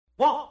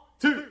1,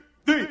 2,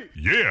 3.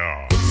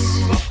 Yeah!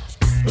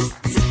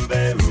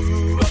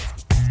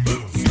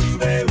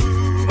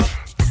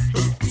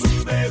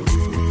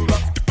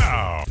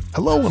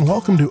 Hello and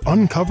welcome to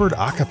Uncovered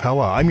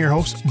Acapella. I'm your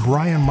host,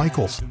 Brian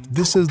Michaels.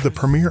 This is the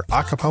premier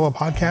acapella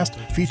podcast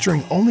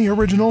featuring only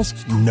originals,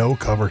 no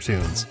cover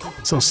tunes.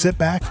 So sit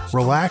back,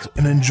 relax,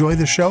 and enjoy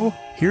the show.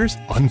 Here's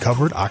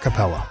Uncovered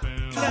Acapella.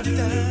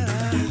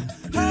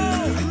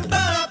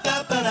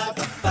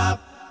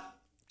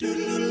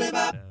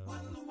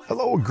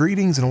 Hello,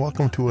 greetings, and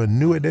welcome to a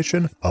new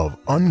edition of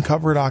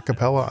Uncovered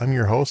Acapella. I'm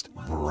your host,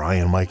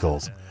 Brian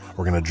Michaels.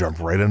 We're going to jump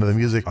right into the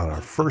music on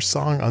our first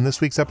song on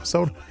this week's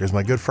episode. Here's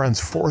my good friends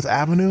 4th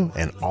Avenue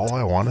and All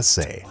I Want to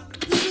Say.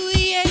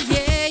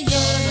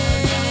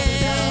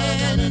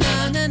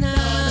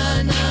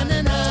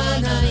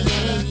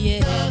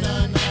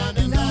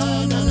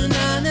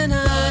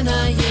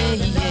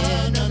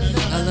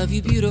 I love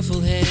your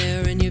beautiful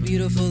hair and your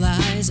beautiful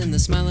eyes and the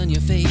smile on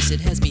your face,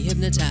 it has me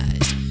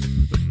hypnotized.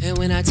 And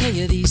when I tell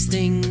you these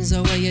things,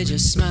 oh well, you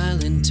just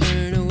smile and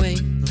turn away.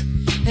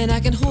 And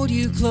I can hold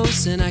you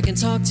close and I can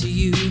talk to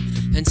you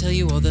and tell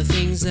you all the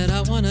things that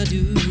I wanna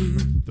do.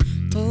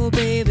 Oh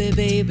baby,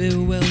 baby,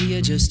 well you're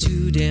just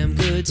too damn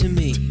good to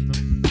me.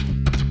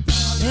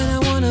 And I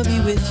wanna be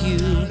with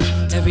you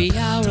every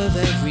hour of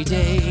every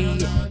day.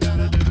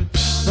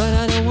 But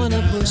I don't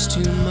wanna push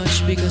too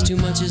much because too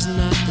much is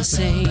not the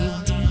same.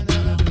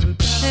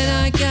 And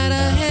I got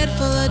a head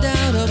full of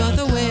doubt about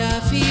the way I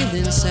feel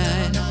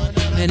inside.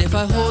 And if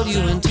I hold you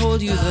and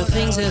told you the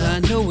things that I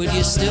know, would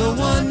you still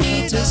want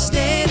me to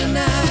stay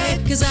tonight?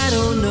 'Cause I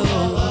don't know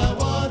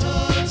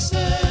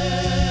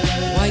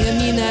why you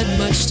mean that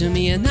much to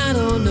me, and I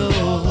don't know.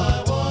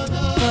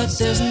 But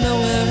there's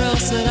nowhere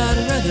else that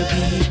I'd rather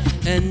be,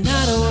 and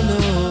I don't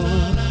know.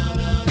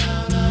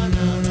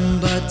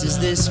 But does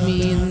this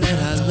mean that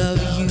I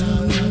love you?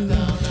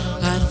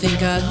 I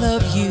think I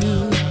love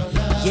you,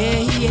 yeah,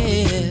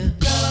 yeah.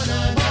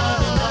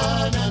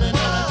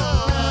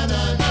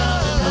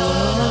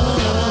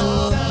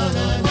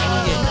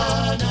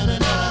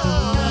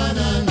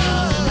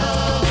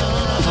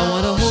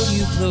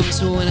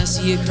 So when I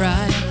see you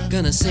cry,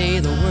 gonna say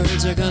the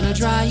words are gonna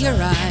dry your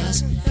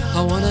eyes.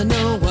 I wanna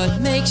know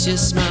what makes you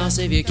smile,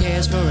 save your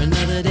cares for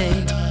another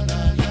day.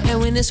 And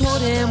when this whole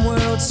damn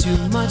world's too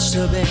much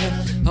to bear,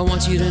 I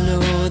want you to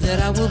know that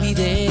I will be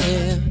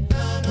there.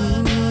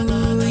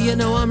 Ooh, you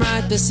know I'm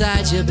right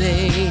beside you,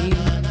 babe.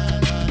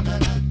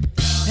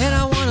 And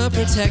I wanna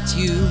protect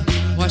you,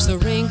 watch the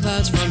rain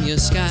clouds from your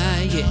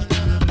sky, yeah.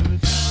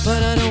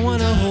 But I don't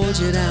wanna hold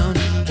you down,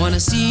 wanna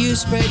see you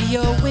spread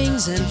your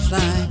wings and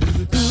fly.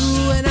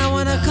 Ooh, and I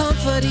wanna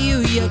comfort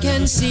you, you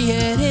can see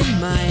it in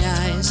my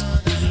eyes.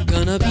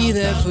 Gonna be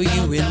there for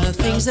you in the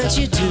things that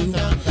you do.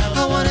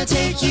 I wanna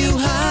take you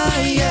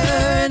higher,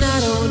 and I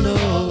don't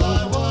know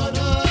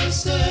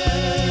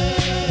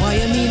why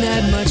you mean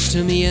that much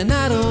to me, and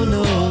I don't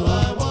know.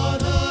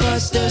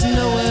 But there's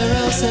nowhere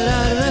else that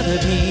I'd rather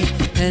be,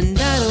 and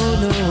I don't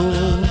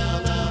know.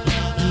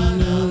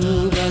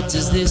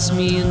 Does this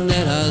mean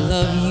that I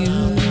love you?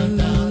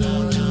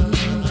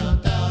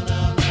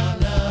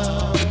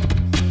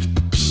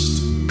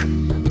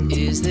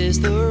 Is this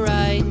the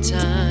right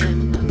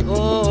time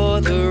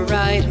or the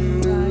right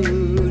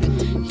mood?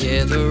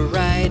 Yeah, the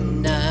right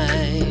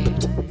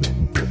night.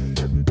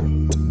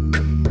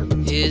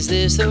 Is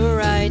this the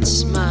right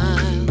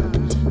smile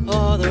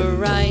or the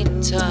right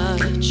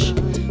touch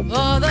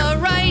or the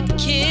right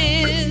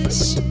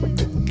kiss?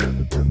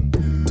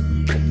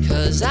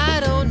 'Cause I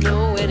don't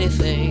know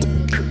anything,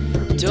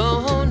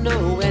 don't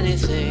know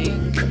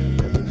anything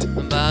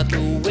about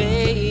the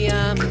way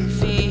I'm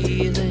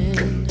feeling.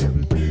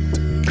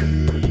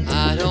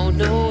 I don't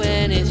know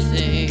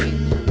anything,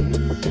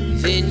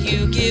 then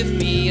you give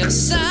me a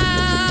sign.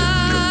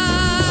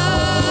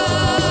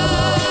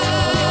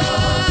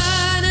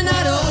 And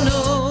I don't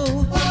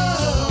know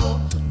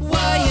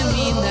why you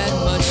mean that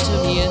much to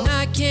me, and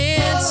I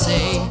can't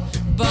say.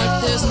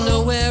 But there's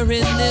nowhere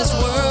in this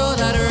world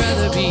I'd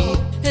rather be,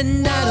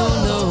 and I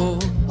don't know.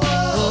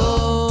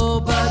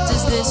 Oh, but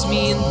does this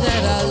mean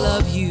that I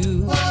love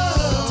you?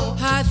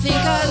 I think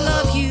I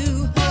love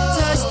you.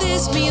 Does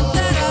this mean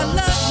that I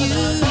love you?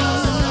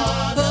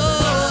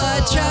 Oh,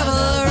 I'd travel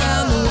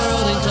around the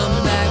world and come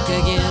back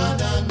again.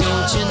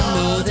 Don't you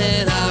know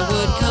that I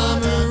would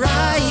come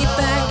right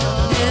back?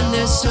 And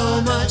there's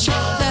so much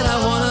that I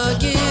wanna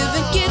give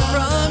and get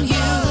from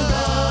you.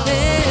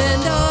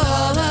 And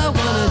all I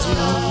wanna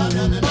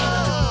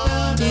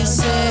do is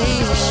say,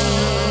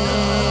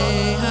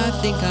 I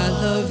think I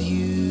love you.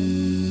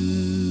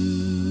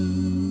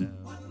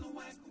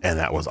 And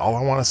that was All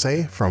I Want to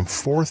Say from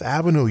 4th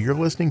Avenue. You're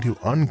listening to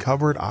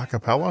Uncovered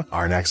Acapella.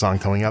 Our next song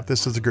coming up,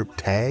 this is the group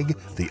Tag,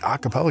 the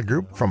acapella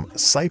group from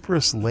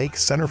Cypress Lake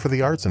Center for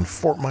the Arts in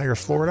Fort Myers,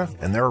 Florida,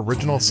 and their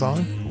original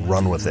song,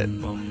 Run With It.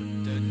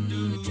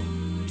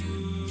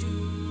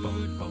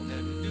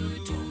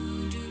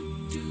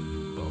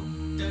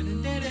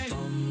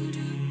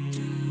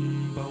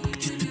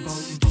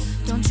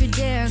 Don't you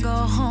dare go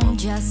home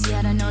just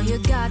yet. I know you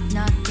got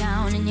knocked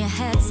down and your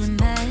head's a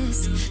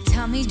mess.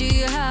 Tell me, do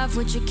you have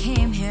what you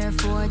came here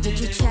for? Did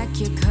you check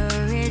your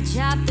courage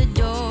at the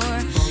door?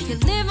 You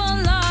live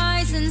on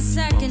lies and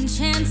second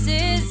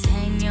chances.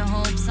 Hang your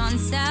hopes on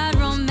sad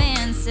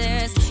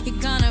romances.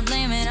 You're gonna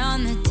blame it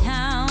on the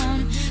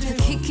town for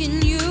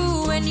kicking you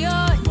when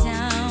you're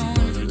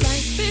down.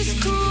 Life is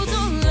cruel,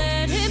 don't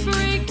let it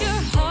break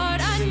your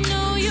heart. I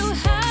know you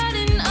had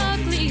an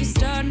ugly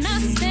start. Now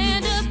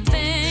stand up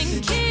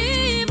and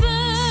keep it.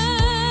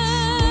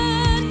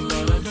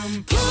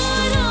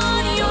 Put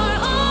on your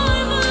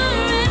armor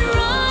and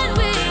run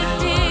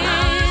with it.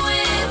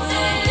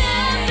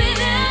 Step it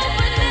up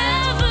but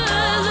never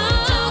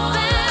look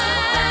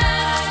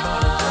back.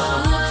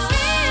 Look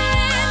fear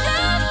in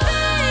the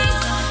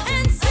face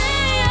and say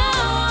I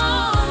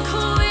won't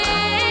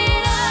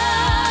quit.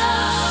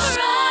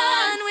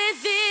 Run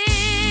with it.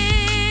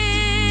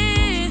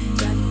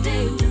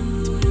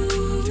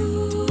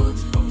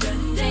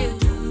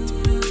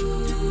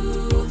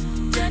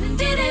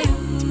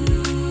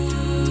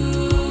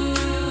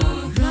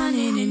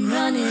 Running and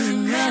running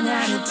and run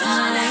out of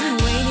time,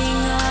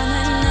 waiting on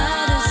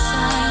another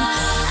sign.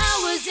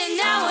 Hours and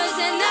hours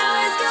and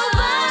hours go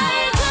by.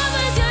 It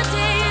covers your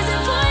days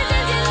and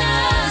poisons your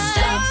nights.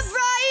 Stop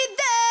right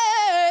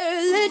there.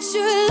 Let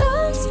your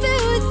lungs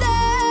fill with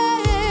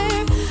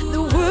air.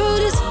 The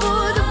world is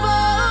for the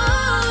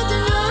bold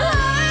and your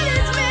heart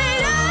is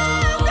made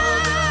of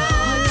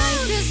gold.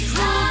 Life is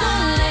cruel,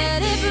 don't let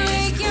it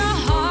break your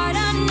heart. I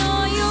know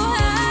you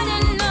had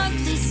an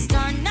ugly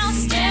start. Now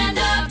stand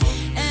up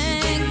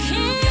and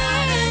keep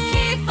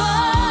on.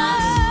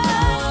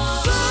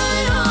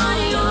 Put on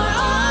your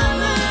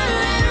armor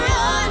and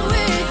run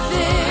with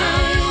it.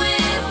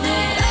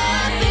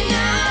 Up and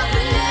up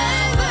and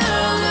never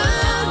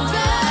look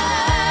back.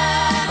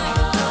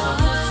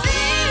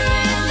 Fear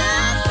in the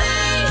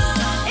face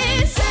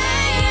and say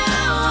I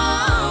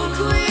won't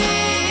quit.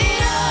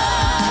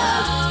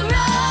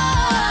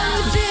 Run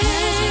with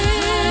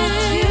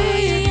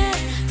it.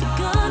 The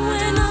gun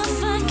went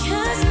off, I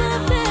cast my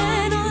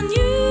bet on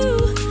you,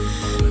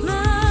 my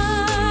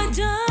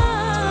darling.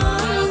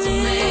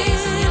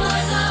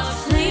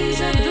 Flames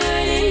are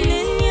burning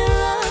in your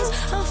lungs,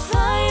 a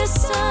fire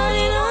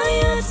starting on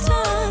your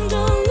tongue.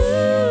 Don't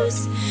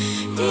lose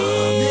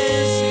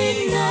it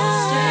now.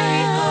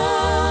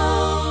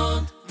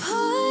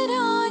 Put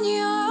on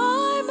your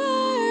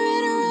armor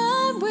and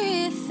run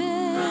with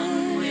it.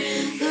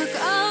 Look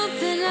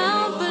up and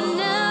out but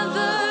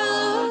never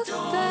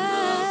look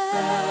back.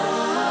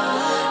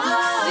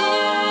 Look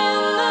fear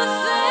in the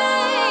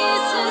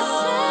face and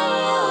say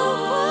I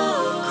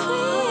won't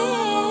quit.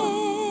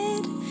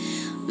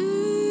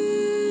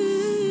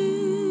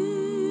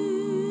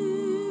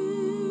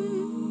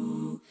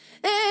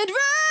 And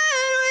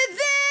run with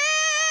it.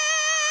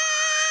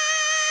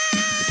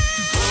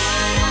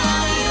 Put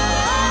on your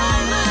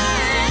armor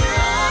and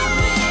run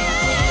with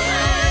it.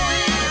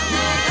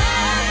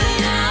 Up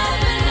and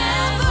up and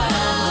never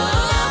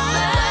look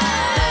back.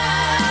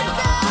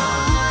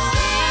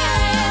 Fear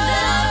in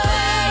the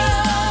face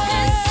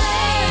and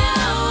say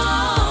I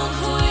won't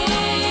quit.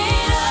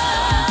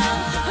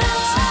 I'm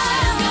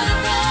gonna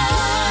run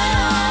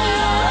on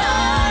your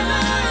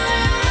armor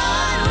and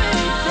run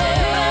with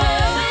it.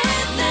 Up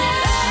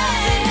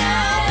and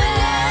up and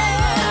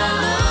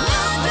never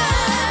look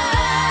back.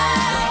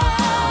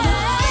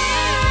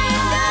 Fear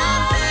in the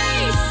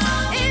face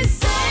and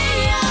say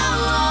I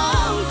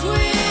won't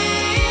quit.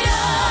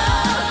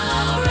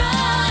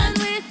 Run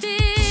with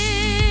it.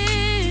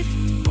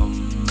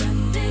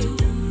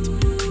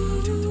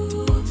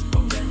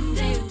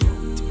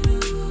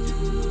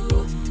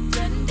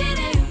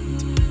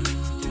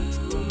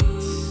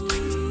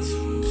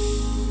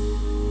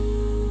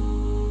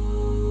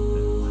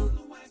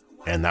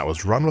 And that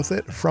was Run With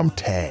It from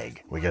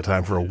Tag. We got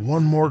time for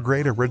one more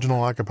great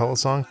original a cappella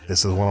song.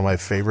 This is one of my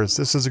favorites.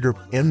 This is a group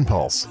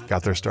Impulse.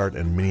 Got their start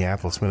in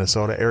Minneapolis,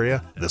 Minnesota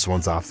area. This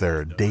one's off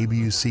their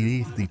debut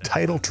CD, the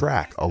title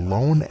track,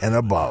 Alone and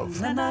Above.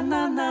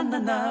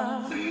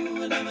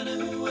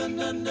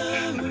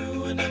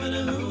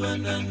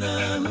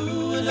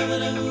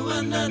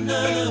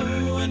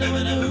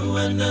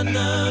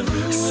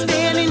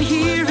 Standing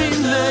here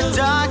in the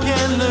dark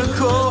and the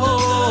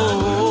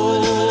cold,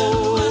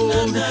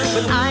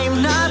 but I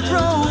am not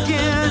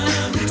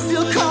broken,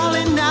 still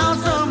calling out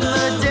from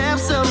the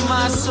depths of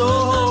my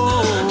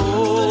soul,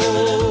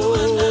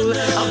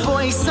 a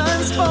voice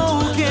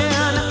unspoken.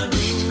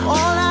 All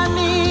I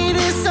need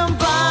is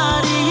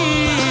somebody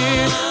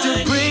here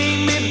to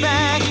bring me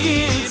back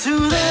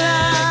into the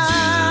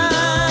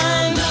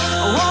light.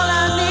 All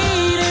I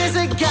need is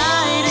a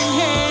guiding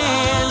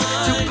hand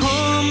to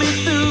pull me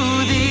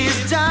through these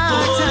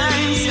dark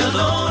times.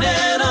 Alone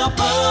and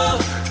above,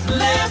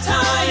 left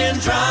high and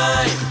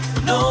dry,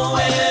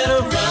 nowhere to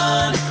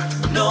run,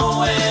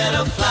 nowhere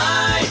to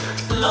fly,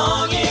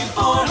 longing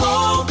for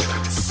hope.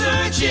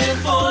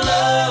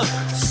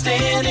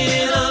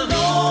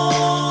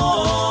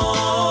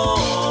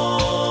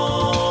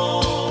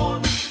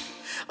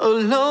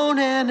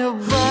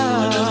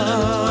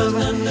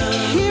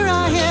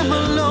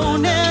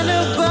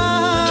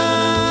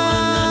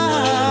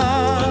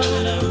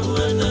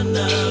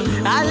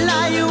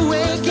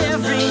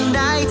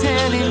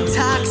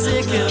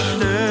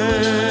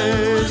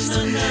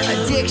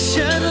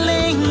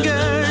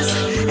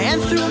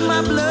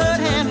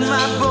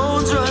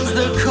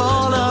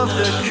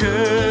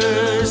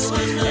 curse.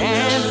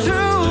 And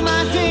through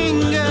my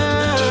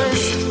fingers,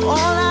 all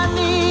I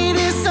need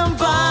is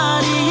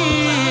somebody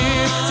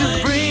here to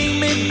bring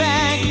me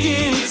back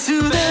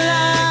into the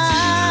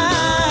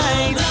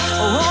light.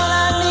 All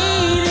I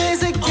need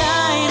is a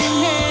guiding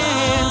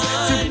hand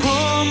to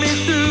pull me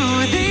through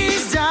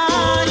these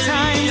dark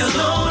times.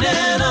 Alone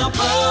and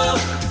above,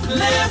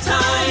 left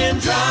high and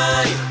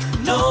dry,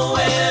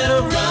 nowhere to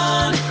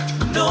run,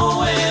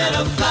 nowhere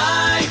to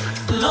fly,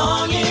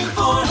 longing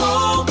for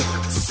hope,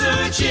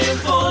 searching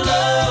for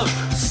love,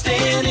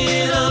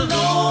 standing alone.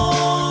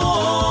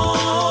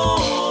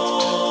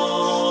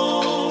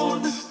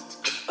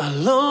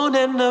 Alone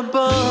and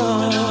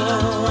above,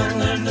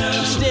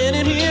 I'm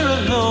standing here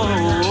alone.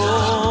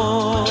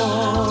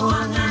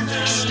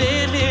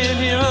 Standing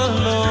here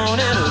alone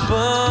and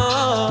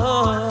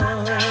above.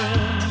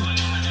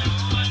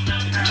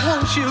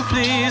 Won't you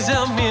please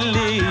help me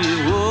leave?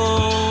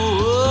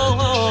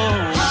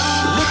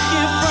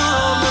 Looking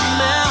from the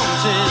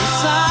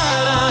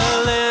mountainside, I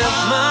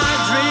left my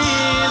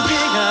dreams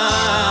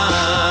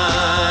behind.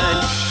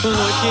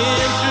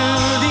 Looking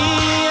through the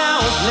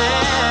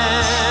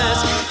hourglass,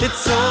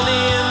 it's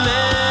only a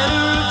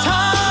matter of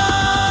time.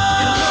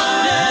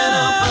 Alone and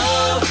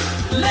above,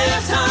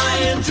 left high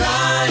and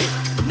dry,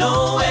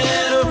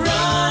 nowhere to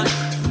run,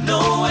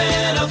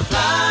 nowhere to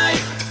fly,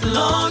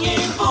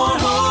 longing for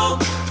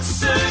hope,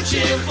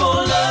 searching for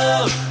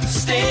love,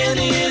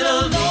 standing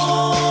alone.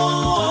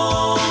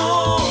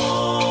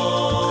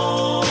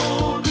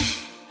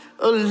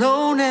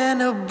 Alone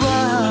and above.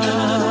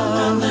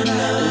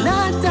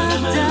 La da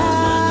da,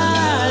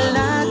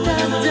 la da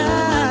da.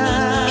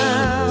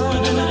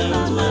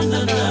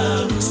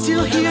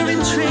 Still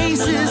hearing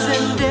traces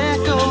and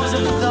echoes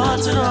of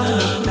thoughts from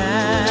the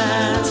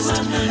past,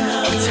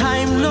 of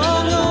time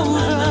long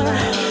over.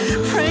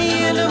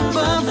 Praying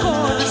above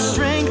for the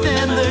strength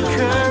and the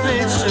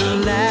courage to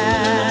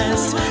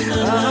last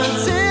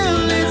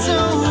until it's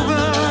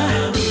over.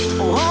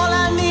 All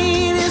I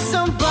need is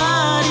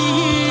somebody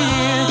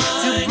here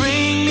to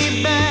bring me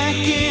back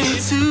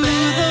into the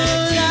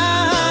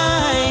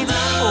light.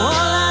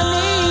 All I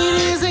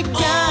need is a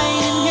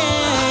guiding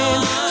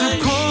hand to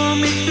pull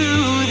me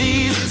through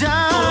these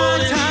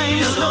dark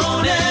times.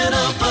 Alone and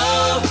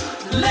above,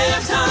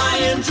 left high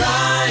and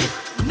dry,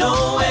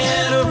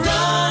 nowhere to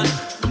run,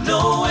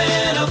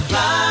 nowhere to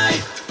fly,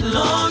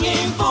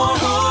 longing for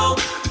hope,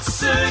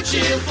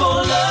 searching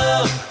for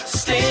love,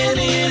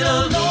 standing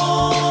alone.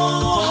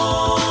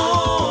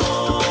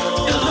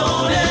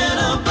 Alone and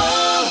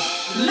above,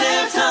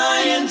 left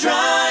high and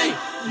dry,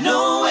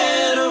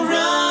 nowhere to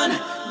run,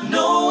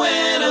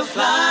 nowhere to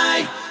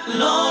fly,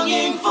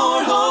 longing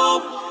for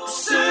hope,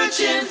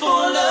 searching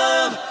for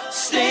love,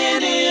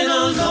 standing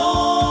alone.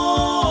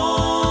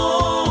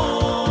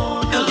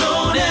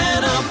 Alone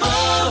and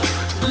above,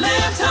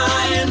 left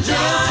high and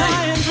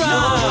dry,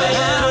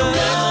 nowhere to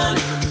run,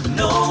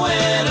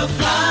 nowhere to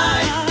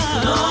fly,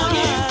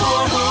 longing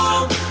for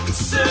hope,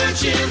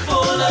 searching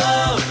for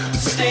love,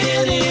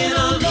 standing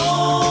alone.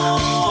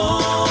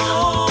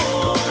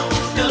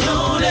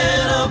 Alone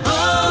and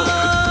above,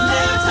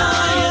 left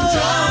high and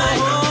dry,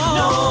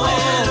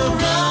 nowhere to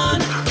run,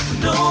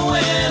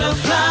 nowhere to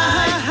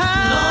fly,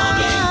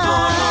 longing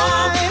for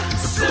hope,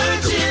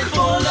 searching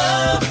for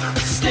love,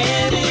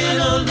 standing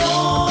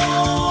alone.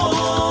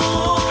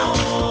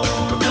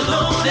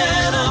 Alone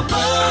and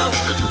above,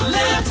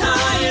 left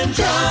high and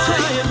dry,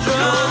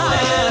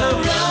 nowhere to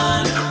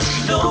run,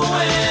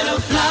 nowhere to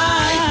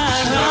fly,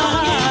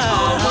 longing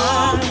for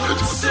hope,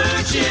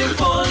 searching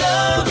for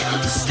love,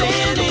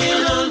 standing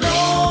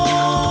alone.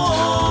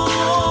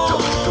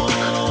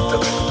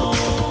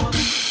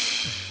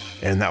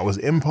 And that was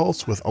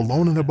Impulse with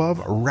Alone and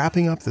Above,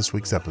 wrapping up this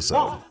week's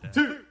episode. 1,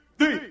 2,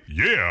 3.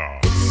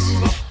 Yeah!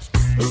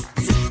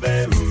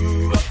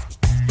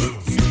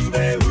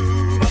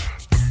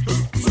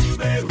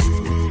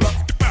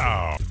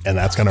 And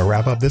that's going to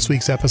wrap up this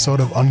week's episode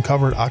of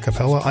Uncovered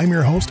Acapella. I'm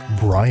your host,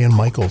 Brian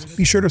Michaels.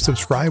 Be sure to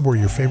subscribe where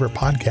your favorite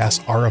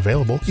podcasts are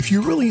available. If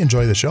you really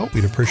enjoy the show,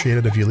 we'd appreciate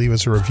it if you leave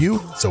us a review.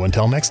 So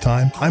until next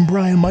time, I'm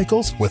Brian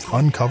Michaels with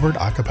Uncovered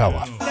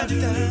Acapella.